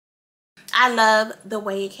I love the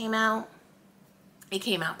way it came out. It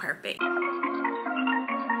came out perfect.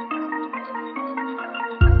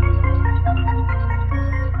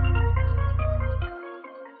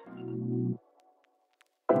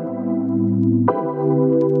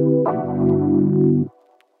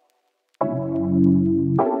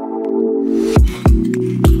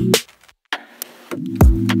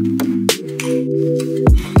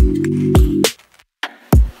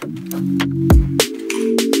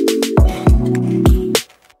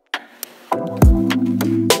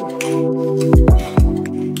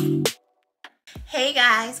 Hey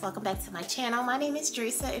guys, welcome back to my channel. My name is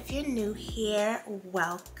Dresa. If you're new here,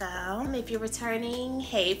 welcome. If you're returning,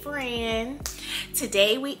 hey friend.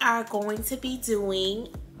 Today we are going to be doing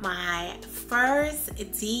my first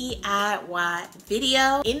DIY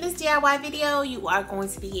video. In this DIY video, you are going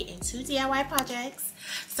to be getting 2 DIY projects.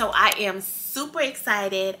 So I am super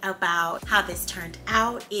excited about how this turned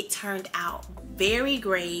out. It turned out very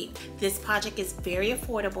great. This project is very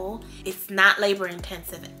affordable. It's not labor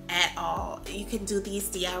intensive at all. You can do these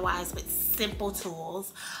DIYs with simple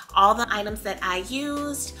tools. All the items that I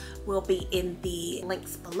used will be in the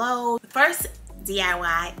links below. First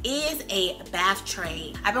DIY is a bath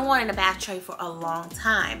tray. I've been wanting a bath tray for a long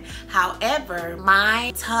time. However,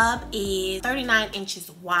 my tub is 39 inches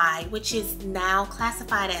wide, which is now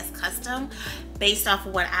classified as custom based off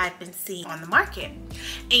of what I've been seeing on the market,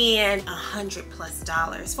 and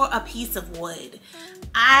 $100+ for a piece of wood.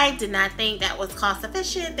 I did not think that was cost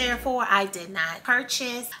efficient, therefore I did not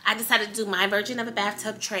purchase. I decided to do my version of a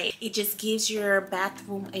bathtub tray. It just gives your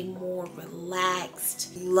bathroom a more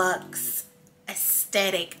relaxed, luxe,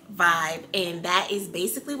 aesthetic vibe, and that is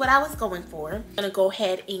basically what I was going for. I'm gonna go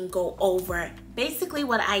ahead and go over basically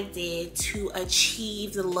what I did to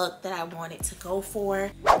achieve the look that I wanted to go for,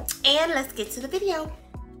 and let's get to the video.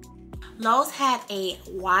 Lowe's had a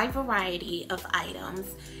wide variety of items,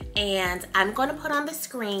 and I'm going to put on the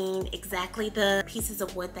screen exactly the pieces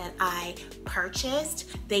of wood that I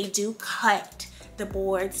purchased. They do cut the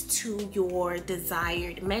boards to your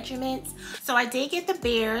desired measurements. So I did get the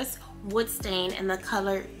Bears wood stain in the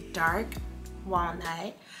color dark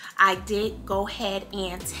walnut. I did go ahead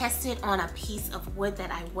and test it on a piece of wood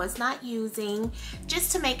that I was not using,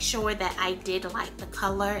 just to make sure that I did like the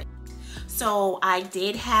color. So I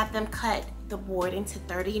did have them cut the board into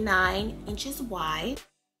 39 inches wide.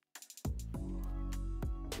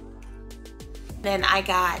 Then I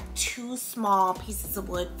got 2 small pieces of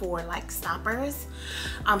wood for like stoppers,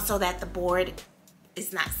 so that the board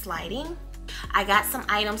is not sliding. I got some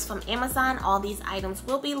items from Amazon. All these items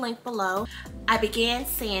will be linked below. I began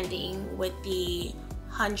sanding with the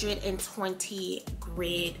 120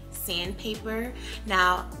 grit sandpaper.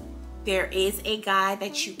 Now, there is a guide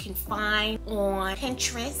that you can find on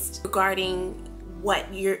Pinterest regarding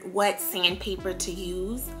what sandpaper to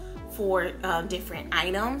use for different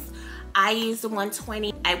items. I used the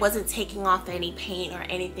 120. I wasn't taking off any paint or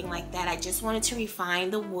anything like that. I just wanted to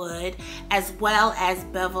refine the wood as well as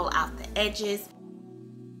bevel out the edges.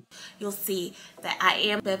 You'll see that I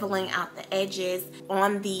am beveling out the edges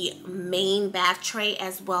on the main bath tray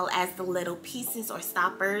as well as the little pieces or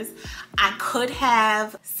stoppers. I could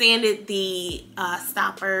have sanded the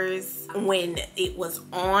stoppers when it was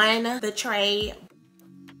on the tray.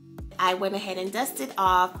 I went ahead and dusted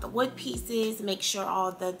off the wood pieces, make sure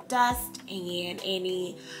all the dust and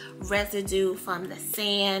any residue from the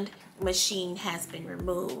sand machine has been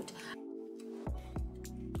removed.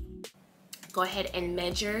 Go ahead and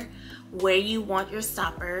measure where you want your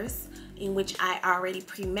stoppers, in which I already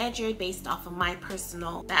pre-measured based off of my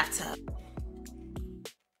personal bathtub.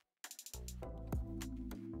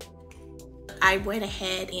 I went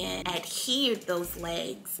ahead and adhered those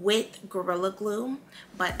legs with Gorilla Glue,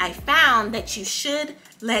 but I found that you should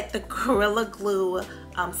let the Gorilla Glue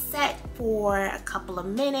set for a couple of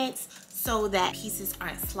minutes so that pieces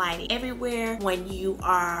aren't sliding everywhere when you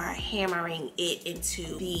are hammering it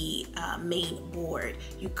into the main board.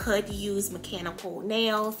 You could use mechanical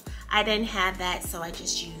nails. I didn't have that, so I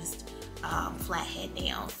just used flathead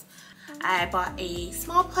nails. I bought a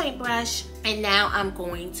small paintbrush, and now I'm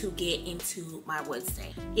going to get into my wood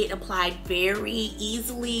stain. It applied very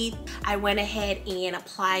easily. I went ahead and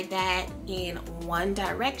applied that in one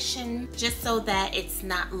direction just so that it's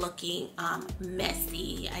not looking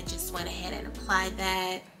messy. I just went ahead and applied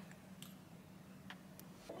that.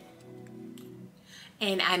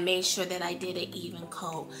 And I made sure that I did an even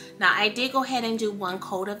coat. Now I did go ahead and do one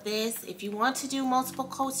coat of this. If you want to do multiple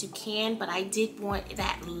coats, you can, but I did want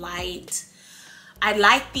that light I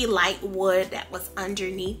like the light wood that was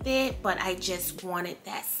underneath it, but I just wanted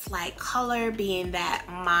that slight color, being that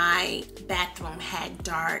my bathroom had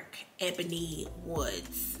dark ebony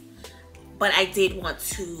woods. But I did want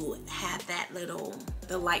to have that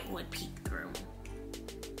the light wood peek through.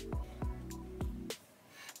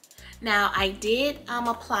 Now I did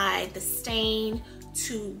apply the stain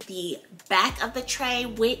to the back of the tray,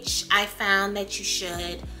 which I found that you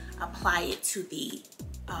should apply it to the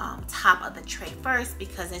top of the tray first,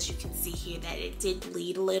 because as you can see here that it did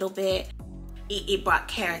bleed a little bit. It brought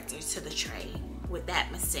character to the tray with that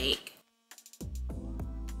mistake.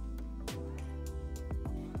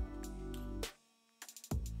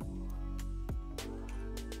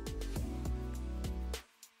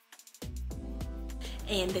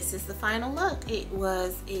 And this is the final look. It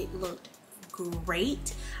looked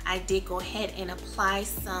great. I did go ahead and apply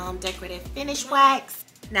some decorative finish wax.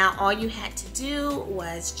 Now all you had to do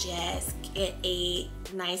was just get a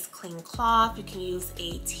nice clean cloth. You can use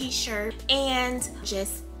a t-shirt and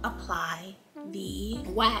just apply the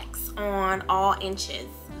wax on all inches,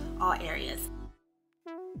 all areas.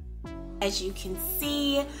 As you can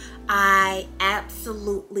see, I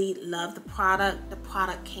absolutely love the product. The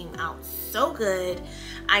product came out so good.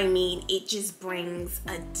 I mean, it just brings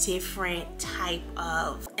a different type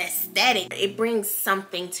of aesthetic. It brings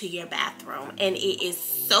something to your bathroom, and it is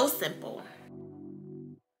so simple.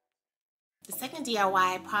 The second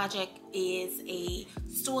DIY project is a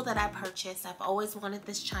stool that I purchased. I've always wanted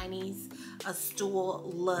this Chinese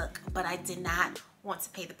stool look, but I did not want to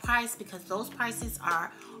pay the price because those prices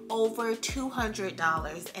are over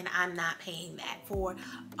 $200, and I'm not paying that for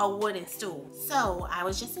a wooden stool. So I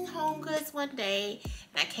was just in Home Goods one day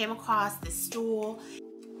and I came across this stool.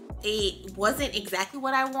 It wasn't exactly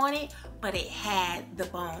what I wanted, but it had the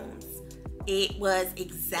bones. It was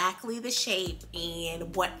exactly the shape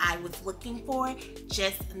and what I was looking for,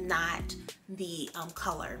 just not the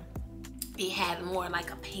color. It had more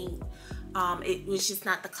like a pink. It was just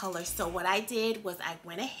not the color. So what I did was I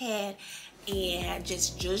went ahead and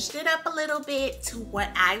just zhuzhed it up a little bit to what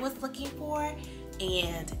I was looking for,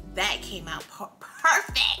 and that came out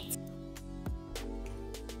perfect.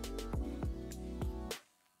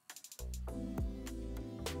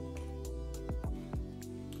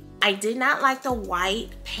 I did not like the white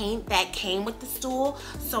paint that came with the stool,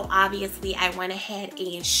 so obviously I went ahead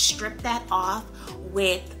and stripped that off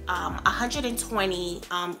with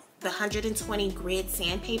the 120 grit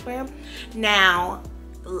sandpaper. Now,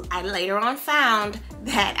 I later on found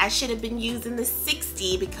that I should have been using the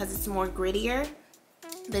 60 because it's more grittier.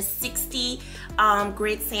 The 60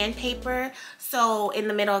 grit sandpaper. So in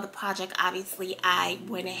the middle of the project, obviously I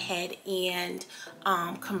went ahead and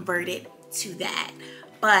converted to that.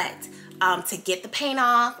 But to get the paint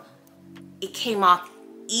off, it came off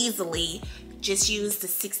easily. Just use the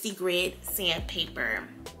 60 grit sandpaper.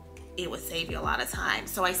 It would save you a lot of time.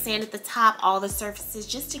 So I sanded the top, all the surfaces,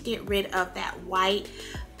 just to get rid of that white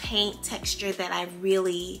paint texture that I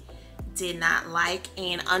really did not like.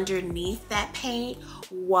 And underneath that paint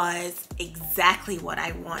was exactly what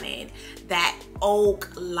I wanted. That oak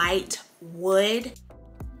light wood.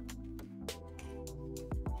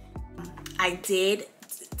 I did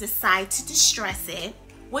decide to distress it.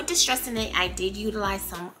 With distressing it, I did utilize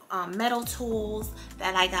some metal tools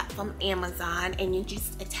that I got from Amazon, and you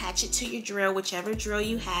just attach it to your drill, whichever drill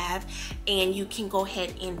you have, and you can go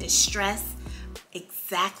ahead and distress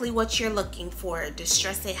exactly what you're looking for.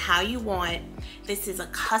 Distress it how you want. This is a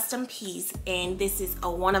custom piece, and this is a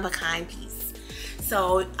one-of-a-kind piece.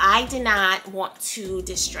 So I did not want to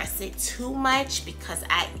distress it too much because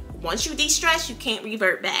once you distress, you can't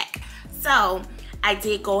revert back. So I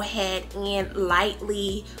did go ahead and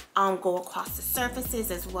lightly go across the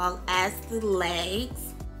surfaces as well as the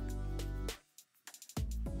legs.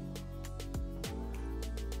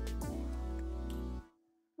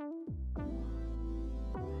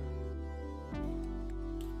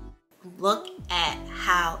 Look at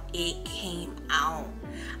how it came out.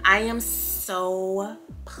 I am so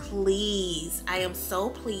pleased. I am so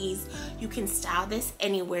pleased. You can style this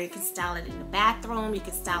anywhere. You can style it in the bathroom. You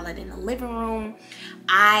can style it in the living room.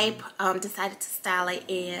 I decided to style it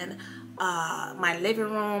in my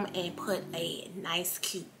living room and put a nice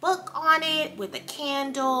cute book on it with a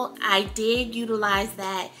candle. I did utilize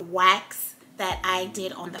that wax that I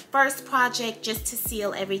did on the first project just to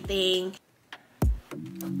seal everything.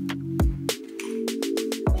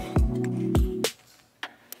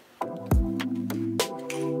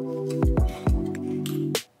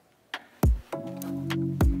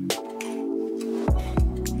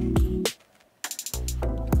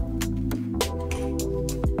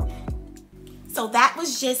 So that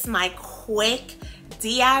was just my quick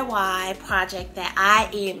DIY project that I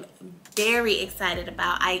am very excited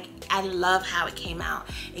about. I love how it came out.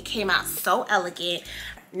 It came out so elegant.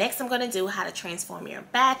 Next, I'm gonna do how to transform your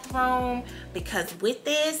bathroom, because with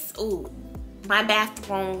this, ooh, my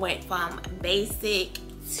bathroom went from basic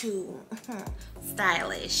to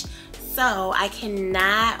stylish. So I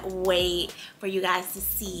cannot wait for you guys to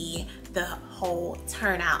see the whole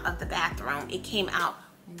turnout of the bathroom. It came out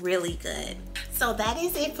really good. So that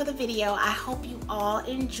is it for the video. I hope you all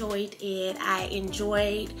enjoyed it. I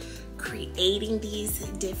enjoyed creating these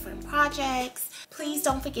different projects. Please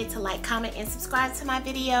don't forget to like, comment, and subscribe to my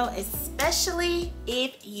video, especially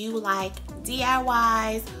if you like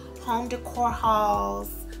DIYs, home decor hauls,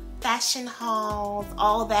 fashion hauls,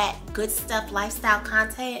 all that good stuff, lifestyle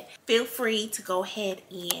content. Feel free to go ahead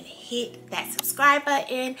and hit that subscribe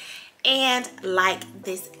button and like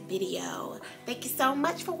this video. Thank you so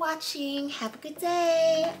much for watching. Have a good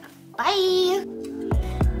day.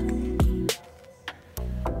 Bye.